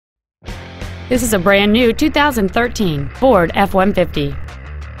This is a brand new 2013 Ford F-150.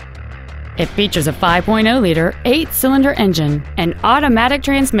 It features a 5.0-liter, 8-cylinder engine, an automatic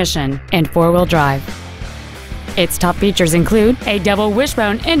transmission, and 4-wheel drive. Its top features include a double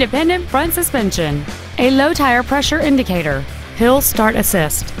wishbone independent front suspension, a low tire pressure indicator, hill start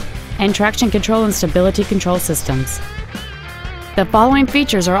assist, and traction control and stability control systems. The following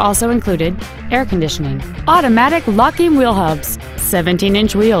features are also included: air conditioning, automatic locking wheel hubs,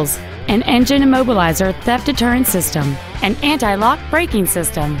 17-inch wheels, an engine immobilizer theft deterrent system, an anti-lock braking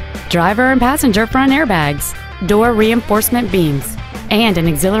system, driver and passenger front airbags, door reinforcement beams, and an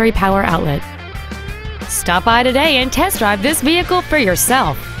auxiliary power outlet. Stop by today and test drive this vehicle for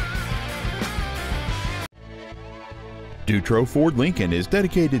yourself. DutroFordLincoln is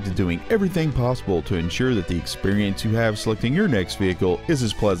dedicated to doing everything possible to ensure that the experience you have selecting your next vehicle is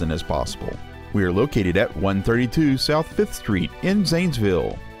as pleasant as possible. We are located at 132 South 5th Street in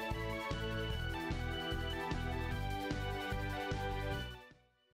Zanesville.